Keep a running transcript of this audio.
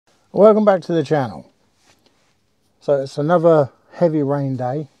Welcome back to the channel. So it's another heavy rain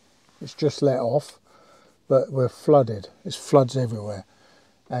day. It's just let off, but we're flooded. It's floods everywhere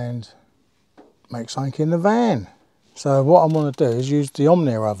and make something in the van. So what I'm going to do is use the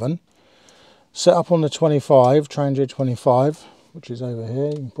Omnia oven, set up on the 25, Trangia 25, which is over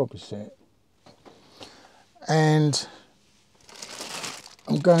here, you can probably see it. And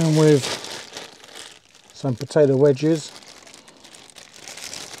I'm going with some potato wedges.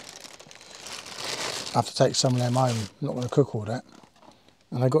 I have to take some of them home, I'm not going to cook all that.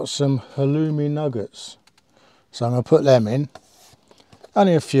 And I got some Halloumi nuggets, so I'm going to put them in.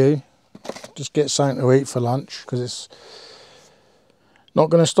 Only a few, just get something to eat for lunch, because it's not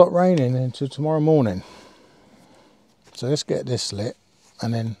going to stop raining until tomorrow morning. So let's get this lit,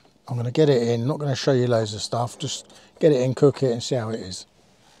 and then I'm going to get it in. Not going to show you loads of stuff, just get it in, cook it and see how it is.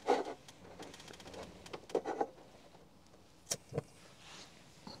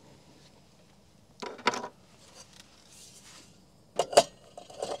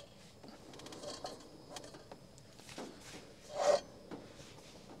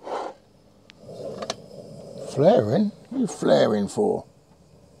 Flaring? What are you flaring for?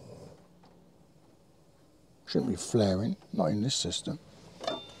 Shouldn't be flaring, not in this system.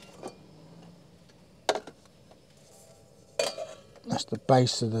 That's the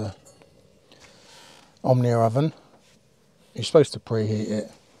base of the Omnia oven. You're supposed to preheat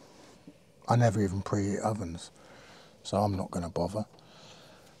it. I never even preheat ovens, so I'm not going to bother.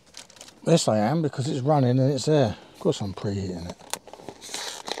 Yes, I am, because it's running and it's there. Of course I'm preheating it.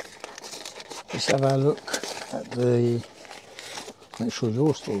 Let's have a look at the, make sure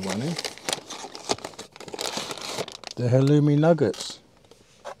you're still running, the Halloumi nuggets.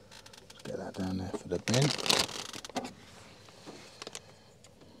 Let's get that down there for the bin.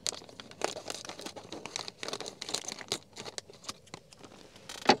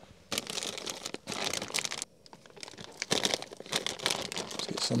 Let's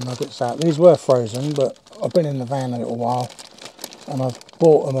get some nuggets out. These were frozen, but I've been in the van a little while and I've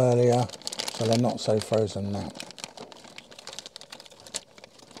bought them earlier, so they're not so frozen now.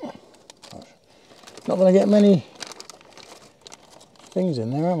 Not going to get many things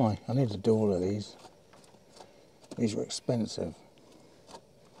in there, am I? I need to do all of these. These are expensive.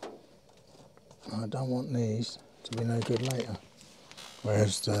 I don't want these to be no good later.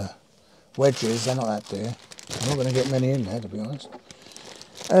 Whereas the wedges, they're not that dear. I'm not going to get many in there, to be honest.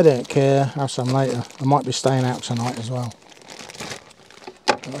 I don't care, have some later. I might be staying out tonight as well.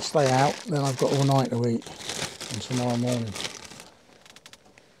 If I stay out, then I've got all night to eat, and tomorrow morning.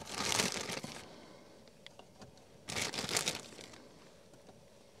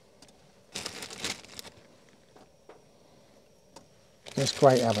 It's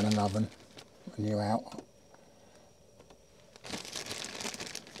great having an oven when you're out.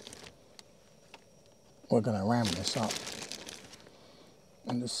 We're going to ram this up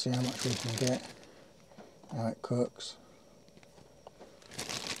and just see how much we can get, how it cooks.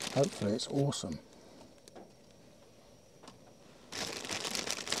 Hopefully it's awesome.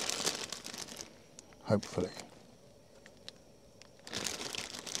 Hopefully.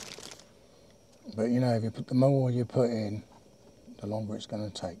 But you know, if you put the more you put in, the longer it's going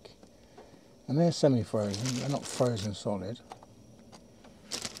to take. And they're semi-frozen, they're not frozen solid.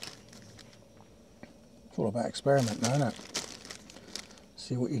 It's all about experiment now, isn't it?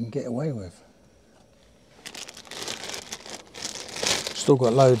 See what you can get away with. Still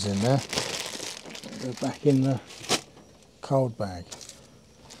got loads in there. Go back in the cold bag.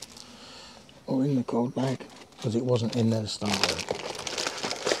 Or in the cold bag, because it wasn't in there to start with.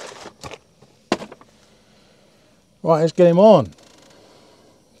 Right, let's get him on.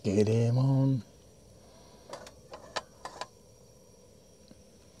 Get him on.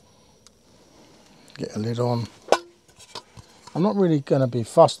 Get a lid on. I'm not really going to be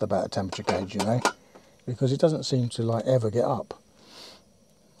fussed about a temperature gauge, you know, because it doesn't seem to like ever get up.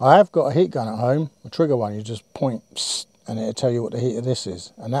 I have got a heat gun at home, a trigger one. You just point and it'll tell you what the heat of this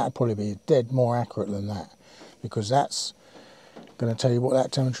is, and that'll probably be dead more accurate than that, because that's going to tell you what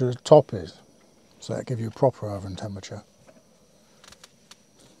that temperature of the top is, so that'll give you a proper oven temperature.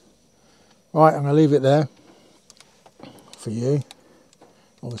 Right, I'm going to leave it there for you.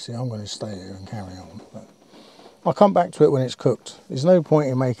 Obviously I'm going to stay here and carry on, but I'll come back to it when it's cooked. There's no point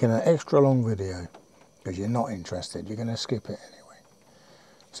in making an extra long video because you're not interested. You're going to skip it anyway.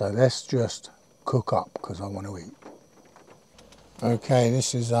 So let's just cook up because I want to eat. Okay,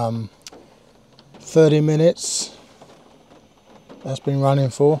 this is 30 minutes that's been running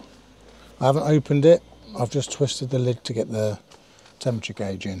for. I haven't opened it. I've just twisted the lid to get the temperature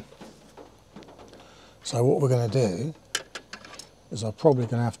gauge in. So what we're going to do is I'm probably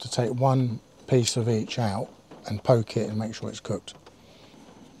going to have to take one piece of each out and poke it and make sure it's cooked.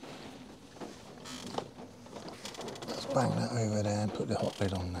 Let's bang that over there and put the hot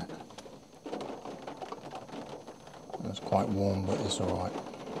lid on that. It's quite warm, but it's alright.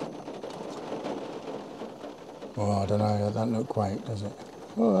 Oh, I don't know, that doesn't look great, does it?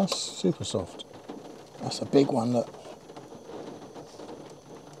 Oh, that's super soft. That's a big one, look.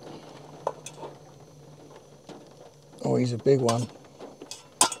 Oh, he's a big one.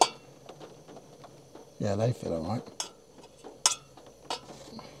 Yeah, they feel alright.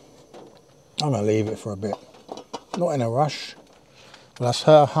 I'm going to leave it for a bit. Not in a rush. Well, that's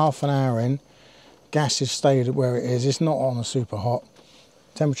her half an hour in. Gas has stayed where it is. It's not on a super hot.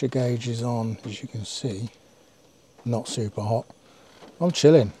 Temperature gauge is on, as you can see. Not super hot. I'm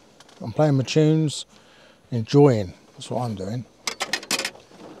chilling. I'm playing my tunes, enjoying. That's what I'm doing.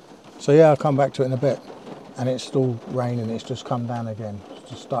 So yeah, I'll come back to it in a bit. And it's still raining. It's just come down again.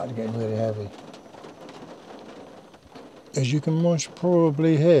 It's just started getting really heavy. As you can most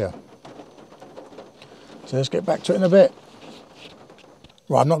probably hear. So let's get back to it in a bit.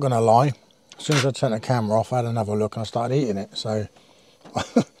 Right, I'm not going to lie. As soon as I turned the camera off, I had another look and I started eating it. So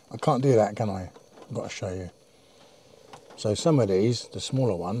I can't do that, can I? I've got to show you. So some of these, the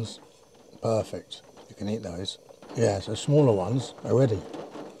smaller ones, perfect. You can eat those. Yeah, so smaller ones are ready.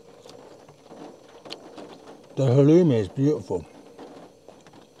 The halloumi is beautiful.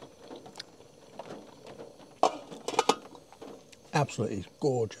 Absolutely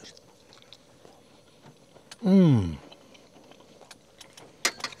gorgeous. Mmm.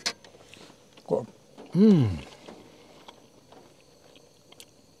 Mmm.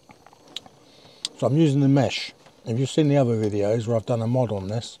 So I'm using the mesh. If you've seen the other videos where I've done a mod on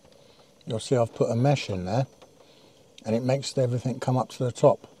this, you'll see I've put a mesh in there and it makes everything come up to the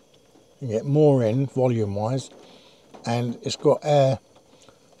top. You get more in volume wise, and it's got air,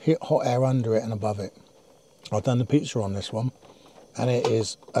 hot air under it and above it. I've done the pizza on this one and it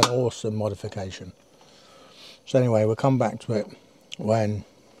is an awesome modification. So anyway, we'll come back to it when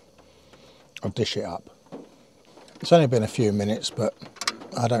I dish it up. It's only been a few minutes, but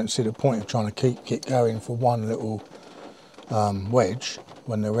I don't see the point of trying to keep it going for one little wedge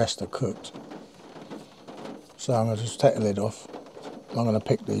when the rest are cooked. So I'm going to just take the lid off. I'm going to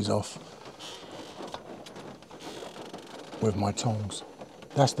pick these off with my tongs.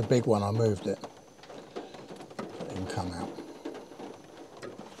 That's the big one, I moved it. So it can come out.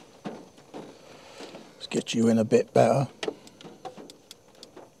 Let's get you in a bit better.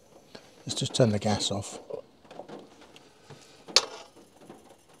 Let's just turn the gas off.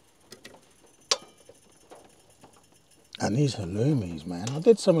 And these halloumis, man, I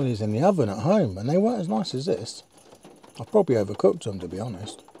did some of these in the oven at home and they weren't as nice as this. I've probably overcooked them, to be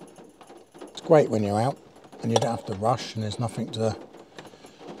honest. It's great when you're out and you don't have to rush and there's nothing to,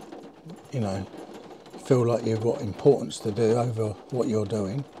 you know, feel like you've got importance to do over what you're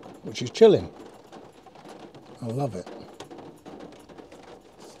doing, which is chilling. I love it.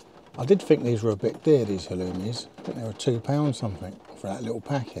 I did think these were a bit dear, these halloumis. I think they were £2 something for that little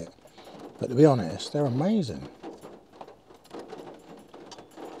packet. But to be honest, they're amazing.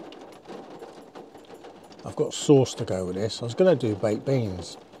 I've got sauce to go with this. I was going to do baked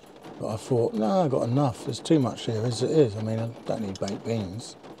beans, but I thought, no, I've got enough. There's too much here as it is. I mean, I don't need baked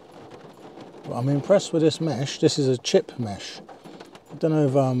beans. But I'm impressed with this mesh. This is a chip mesh. I don't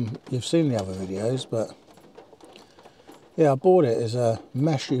know if you've seen the other videos, but yeah, I bought it as a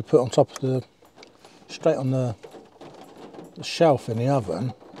mesh you put on top of the, straight on the shelf in the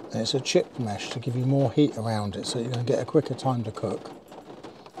oven. And it's a chip mesh to give you more heat around it so you're going to get a quicker time to cook.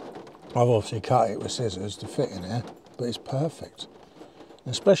 I've obviously cut it with scissors to fit in there, but it's perfect.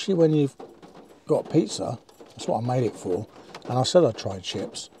 Especially when you've got pizza, that's what I made it for. And I said I tried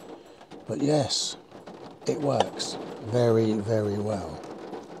chips, but yes, it works very, very well.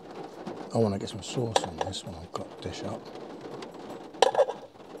 I want to get some sauce on this when I've got the dish up.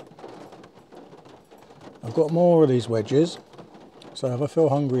 I've got more of these wedges, so if I feel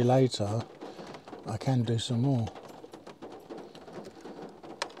hungry later, I can do some more.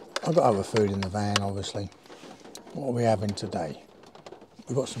 I've got other food in the van, obviously. What are we having today?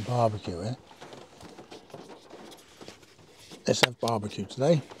 We've got some barbecue here. Let's have barbecue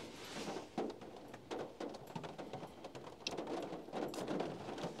today.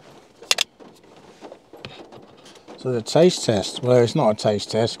 So the taste test, well, it's not a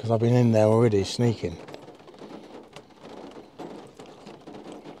taste test because I've been in there already sneaking.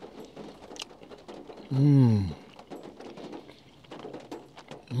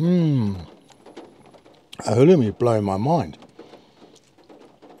 Halloumi is blowing my mind.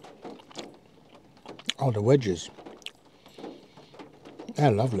 Oh, the wedges. They're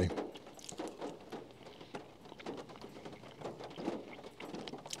lovely.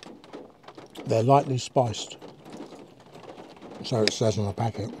 They're lightly spiced, so it says on the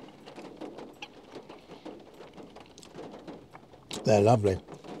packet. They're lovely.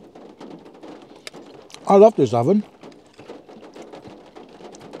 I love this oven.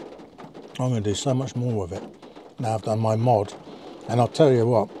 I'm going to do so much more with it now I've done my mod. And I'll tell you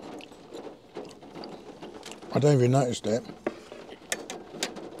what, I don't even noticed it,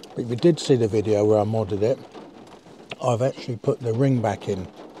 but if you did see the video where I modded it, I've actually put the ring back in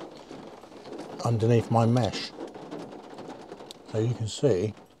underneath my mesh. So you can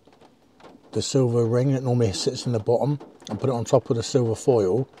see the silver ring that normally sits in the bottom, and put it on top of the silver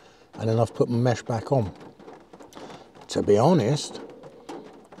foil, and then I've put my mesh back on. To be honest,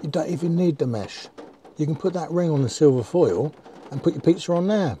 you don't even need the mesh. You can put that ring on the silver foil and put your pizza on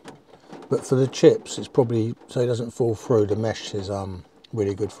there. But for the chips, it's probably, so it doesn't fall through, the mesh is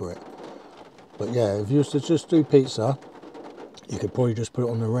really good for it. But yeah, if you used to just do pizza, you could probably just put it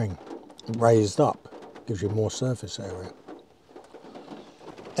on the ring. Raised up, gives you more surface area.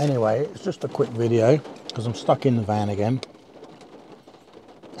 Anyway, it's just a quick video, because I'm stuck in the van again,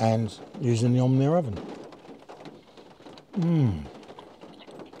 and using the Omnia oven.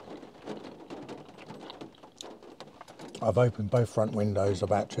 I've opened both front windows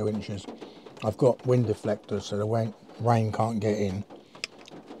about 2 inches. I've got wind deflectors so the rain can't get in,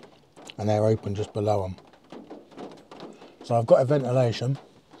 and they're open just below them. So I've got a ventilation.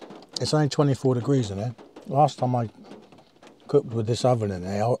 It's only 24 degrees in there. Last time I cooked with this oven in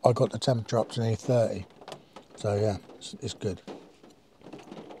there, I got the temperature up to nearly 30. So yeah, it's good.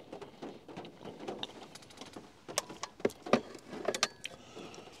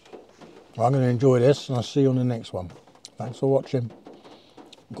 Well, I'm going to enjoy this, and I'll see you on the next one. Thanks for watching.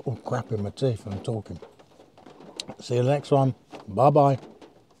 I've got all crap in my teeth and I'm talking. See you next one. Bye bye.